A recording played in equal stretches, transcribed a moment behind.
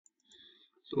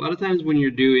So a lot of times when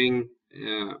you're doing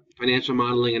financial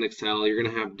modeling in Excel, you're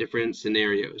going to have different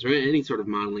scenarios, or any sort of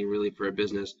modeling really for a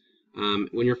business.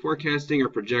 When you're forecasting or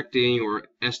projecting or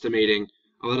estimating,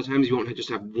 a lot of times you won't just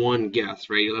have one guess,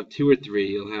 right? You'll have two or three.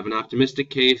 You'll have an optimistic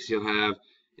case, you'll have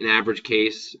an average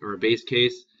case or a base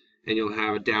case, and you'll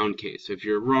have a down case. So if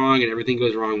you're wrong and everything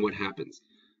goes wrong, what happens?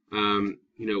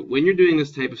 When you're doing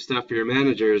this type of stuff for your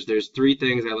managers, there's three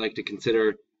things I like to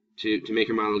consider to make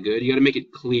your model good. You got to make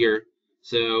it clear.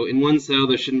 So in one cell,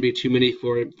 there shouldn't be too many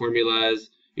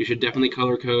formulas. You should definitely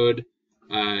color code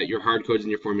your hard codes and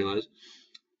your formulas.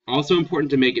 Also important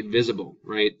to make it visible,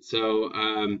 right? So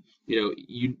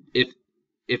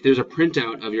if there's a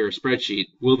printout of your spreadsheet,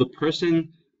 will the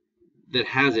person that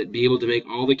has it be able to make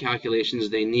all the calculations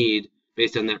they need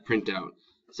based on that printout?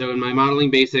 So in my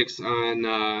modeling basics on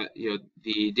the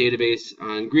database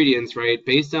on ingredients, right?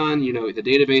 Based on the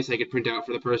database I could print out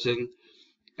for the person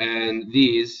and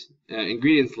these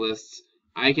ingredients lists,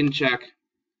 I can check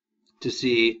to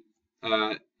see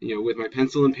with my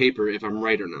pencil and paper if I'm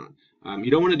right or not.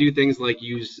 You don't want to do things like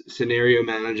use Scenario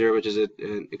Manager, which is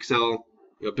an Excel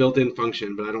built-in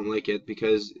function, but I don't like it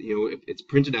because if it's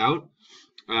printed out,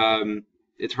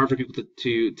 it's hard for people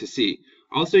to see.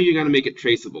 Also, you got to make it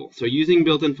traceable. So using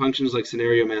built-in functions like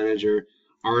Scenario Manager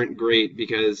aren't great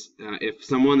because if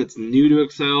someone that's new to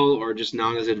Excel or just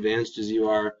not as advanced as you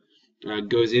are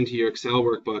goes into your Excel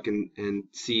workbook and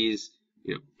sees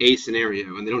a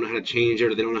scenario and they don't know how to change it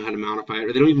or they don't know how to modify it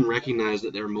or they don't even recognize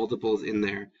that there are multiples in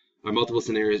there or multiple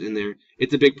scenarios in there,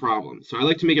 it's a big problem. So I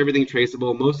like to make everything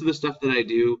traceable. Most of the stuff that I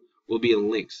do will be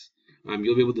in links.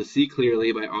 You'll be able to see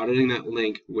clearly by auditing that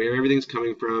link where everything's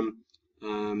coming from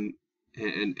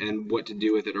and what to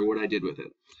do with it or what I did with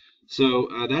it. So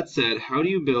that said, how do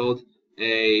you build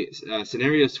a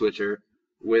scenario switcher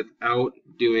without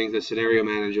doing the Scenario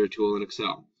Manager tool in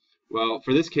Excel? Well,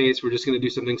 for this case, we're just going to do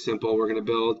something simple. We're going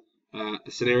to build a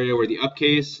scenario where the up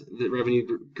case, the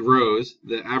revenue grows,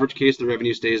 the average case, the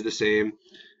revenue stays the same,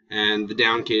 and the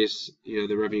down case,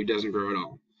 the revenue doesn't grow at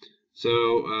all.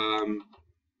 So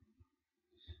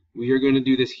we are going to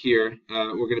do this here.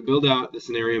 We're going to build out the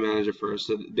Scenario Manager first.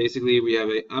 So basically, we have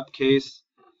a up case,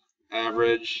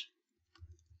 average,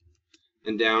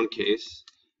 and down case.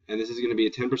 And this is going to be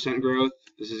a 10% growth.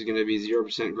 This is going to be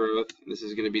 0% growth. This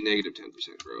is going to be negative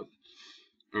 10% growth.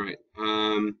 All right.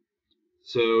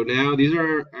 So now these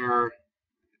are our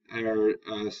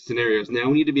scenarios. Now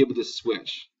we need to be able to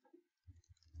switch.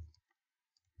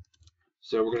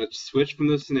 So we're going to switch from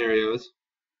those scenarios.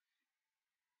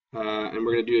 And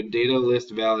we're going to do a data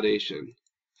list validation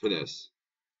for this.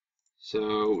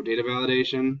 So data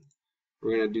validation,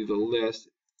 we're going to do the list,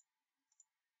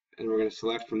 and we're going to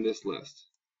select from this list.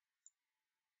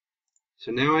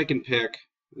 So now I can pick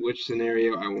which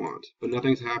scenario I want, but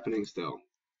nothing's happening still.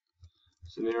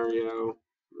 Scenario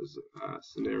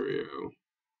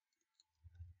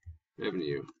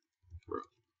revenue growth.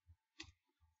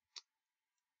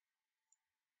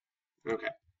 Okay.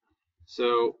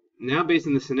 So now based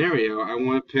on the scenario, I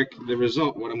want to pick the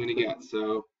result, what I'm going to get.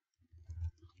 So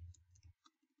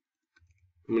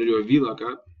I'm going to do a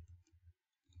VLOOKUP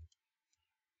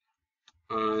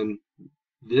on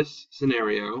this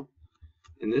scenario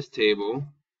in this table,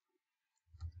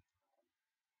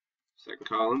 second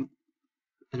column,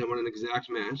 and I want an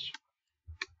exact match.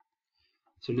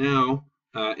 So now,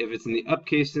 if it's in the up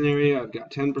case scenario, I've got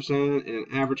 10%, in an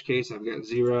average case, I've got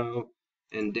 0,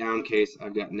 and down case,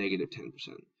 I've got negative 10%.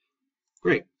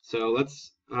 Great. So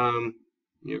let's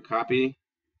copy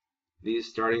these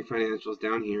starting financials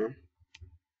down here,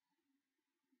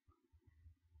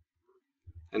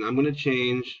 and I'm going to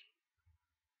change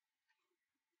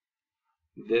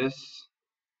this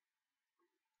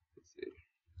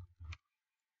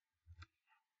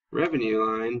revenue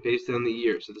line based on the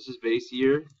year. So this is base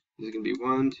year. This is going to be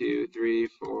 1, 2, 3,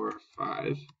 4,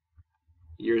 5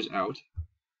 years out.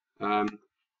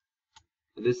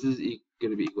 This is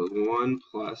going to be equal to 1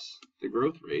 plus the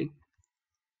growth rate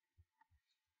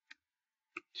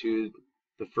to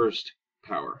the first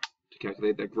power to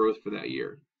calculate that growth for that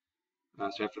year.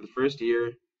 So after the first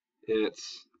year,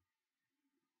 it's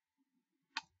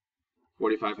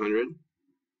 4,500.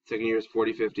 Second year is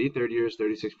 4050. Third year is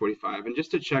 3645. And just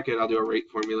to check it, I'll do a rate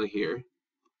formula here.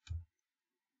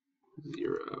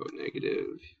 0,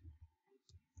 negative.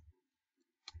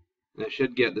 And I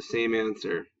should get the same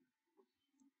answer.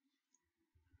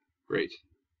 Great.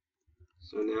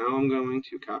 So now I'm going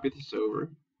to copy this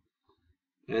over.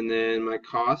 And then my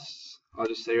costs, I'll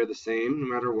just say are the same no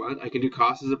matter what. I can do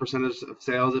cost as a percentage of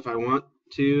sales if I want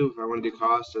to. If I want to do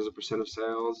cost as a percent of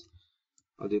sales,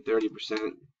 I'll do 30%,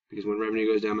 because when revenue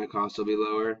goes down, my costs will be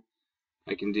lower.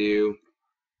 I can do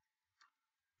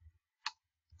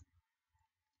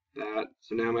that.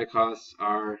 So now my costs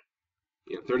are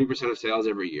 30% of sales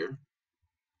every year.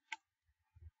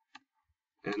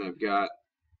 And I've got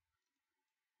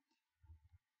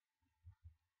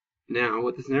now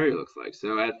what the scenario looks like.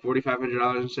 So at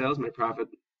 $4,500 in sales, my profit,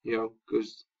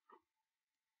 goes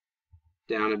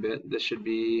down a bit. This should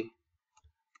be,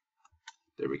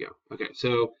 there we go. Okay,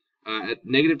 so at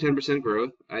negative 10%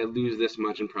 growth, I lose this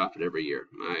much in profit every year.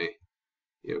 My,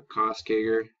 cost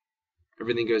CAGR,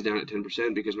 everything goes down at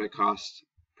 10% because my cost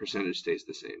percentage stays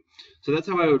the same. So that's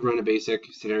how I would run a basic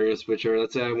scenario switcher.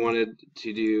 Let's say I wanted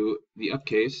to do the up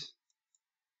case.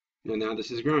 Now this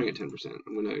is growing at 10%.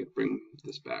 I'm going to bring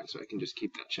this back so I can just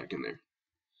keep that check in there.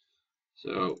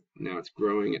 So now it's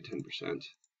growing at 10%.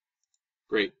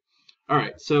 Great. All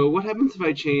right, so what happens if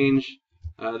I change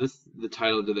the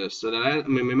title to this so that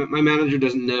my manager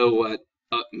doesn't know what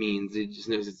up means. He just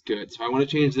knows it's good. So I want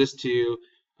to change this to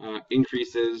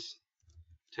increases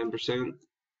 10%,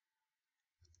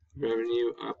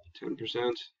 revenue up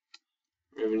 10%,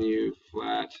 revenue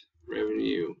flat,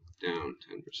 revenue down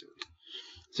 10%.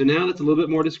 So now that's a little bit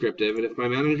more descriptive, and if my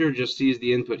manager just sees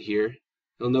the input here,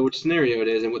 they'll know which scenario it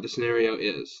is and what the scenario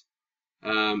is.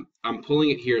 I'm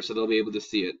pulling it here so they'll be able to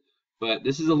see it, but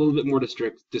this is a little bit more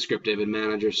descriptive and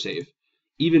manager safe.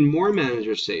 Even more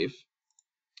manager safe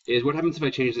is what happens if I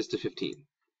change this to 15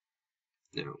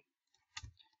 now.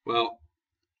 Well,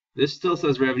 this still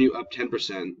says revenue up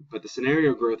 10%, but the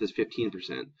scenario growth is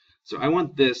 15%. So I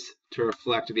want this to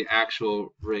reflect the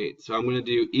actual rate. So I'm going to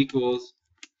do equals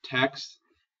text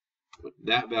with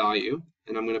that value,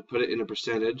 and I'm going to put it in a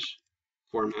percentage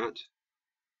format.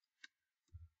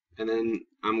 And then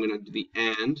I'm going to do the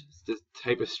and, to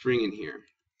type a string in here.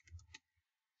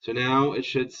 So now it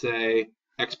should say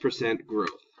X% growth.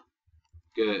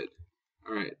 Good.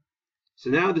 All right. So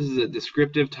now this is a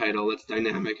descriptive title that's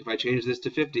dynamic. If I change this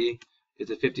to 50, it's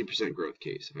a 50% growth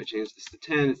case. If I change this to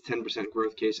 10, it's 10%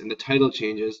 growth case, and the title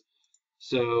changes.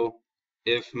 So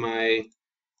if my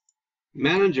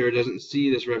manager doesn't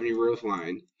see this revenue growth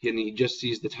line, and he just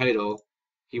sees the title,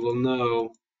 he will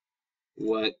know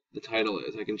what the title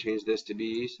is. I can change this to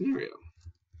be scenario.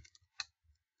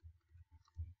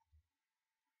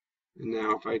 And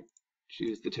now if I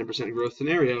choose the 10% growth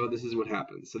scenario, this is what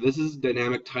happens. So this is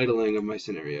dynamic titling of my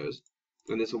scenarios,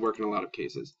 and this will work in a lot of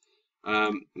cases.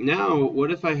 Now, what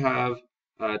if I have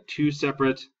two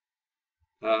separate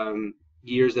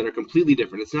years that are completely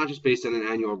different? It's not just based on an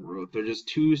annual growth. They're just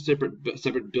two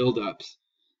separate build-ups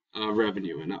of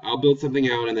revenue. And I'll build something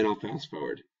out, and then I'll fast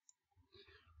forward.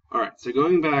 All right, so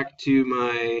going back to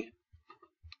my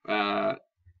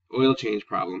oil change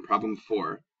problem, problem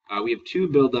 4. We have two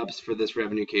build-ups for this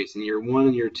revenue case in year 1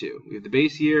 and year 2. We have the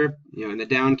base year, in the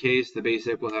down case, the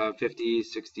basic will have 50,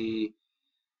 60,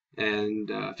 and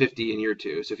 50 in year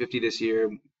 2. So 50 this year,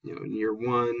 in year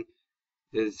 1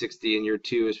 is 60, and year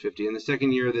 2 is 50. In the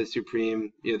second year, the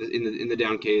supreme, in the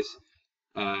down case,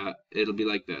 it'll be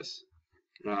like this.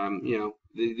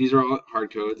 These are all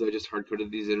hard codes. I just hard coded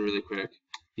these in really quick.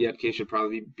 The up case should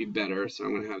probably be better, so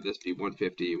I'm going to have this be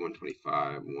 150,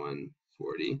 125,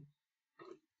 140.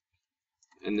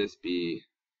 And this be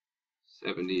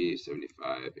 70,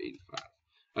 75, 85.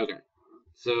 Okay,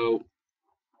 so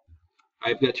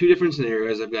I've got two different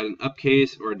scenarios. I've got an up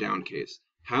case or a down case.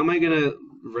 How am I going to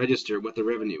register what the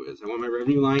revenue is? I want my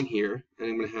revenue line here, and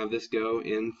I'm going to have this go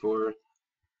in for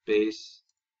base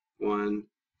 1,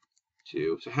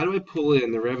 2. So how do I pull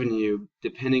in the revenue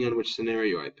depending on which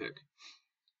scenario I pick?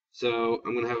 So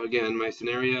I'm going to have, again, my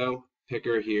scenario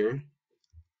picker here.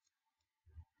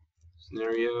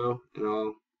 Scenario, and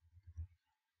I'll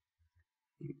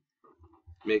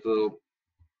make a little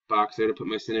box there to put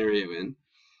my scenario in.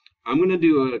 I'm going to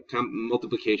do a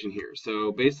multiplication here.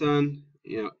 So based on,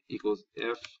 equals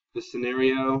if the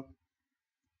scenario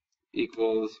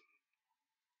equals,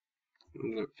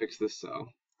 I'm going to fix this cell,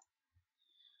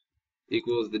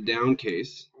 equals the down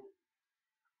case,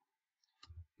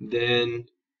 then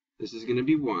this is going to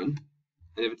be 1.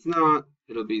 And if it's not,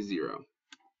 it'll be 0.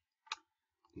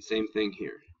 The same thing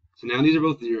here. So now these are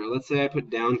both 0. Let's say I put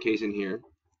down case in here.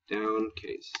 Down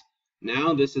case.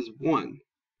 Now this is 1.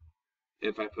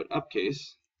 If I put up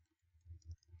case,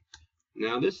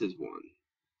 now this is 1.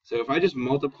 So if I just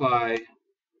multiply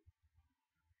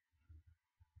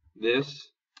this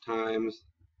times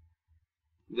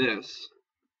this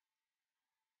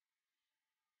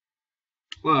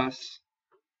plus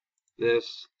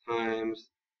this times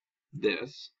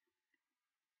this,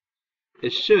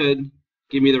 it should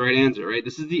give me the right answer, right?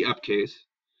 This is the up case.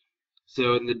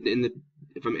 So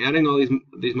if I'm adding all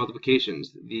these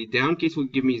multiplications, the down case will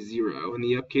give me 0, and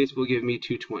the up case will give me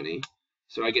 220.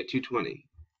 So I get 220.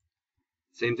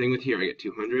 Same thing with here. I get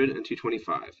 200 and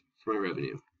 225 for my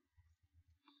revenue.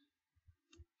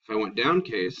 If I went down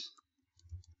case,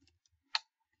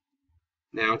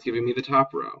 now it's giving me the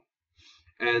top row.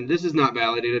 And this is not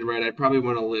validated, right? I'd probably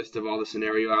want a list of all the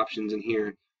scenario options in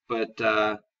here, but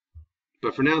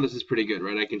for now this is pretty good,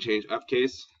 right? I can change up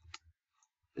case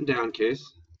and down case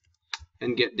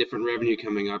and get different revenue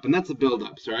coming up, and that's a build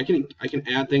up. So I can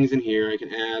add things in here. I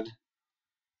can add,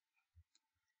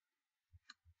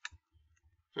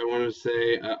 if I want to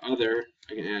say other,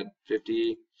 I can add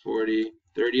 50, 40,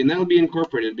 30, and that'll be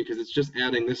incorporated because it's just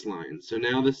adding this line. So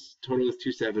now this total is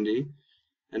 270,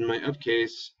 and my up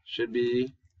case should be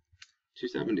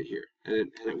 270 here, and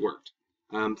it worked.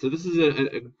 So this is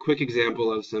a quick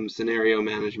example of some scenario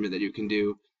management that you can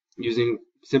do using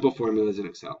simple formulas in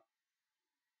Excel.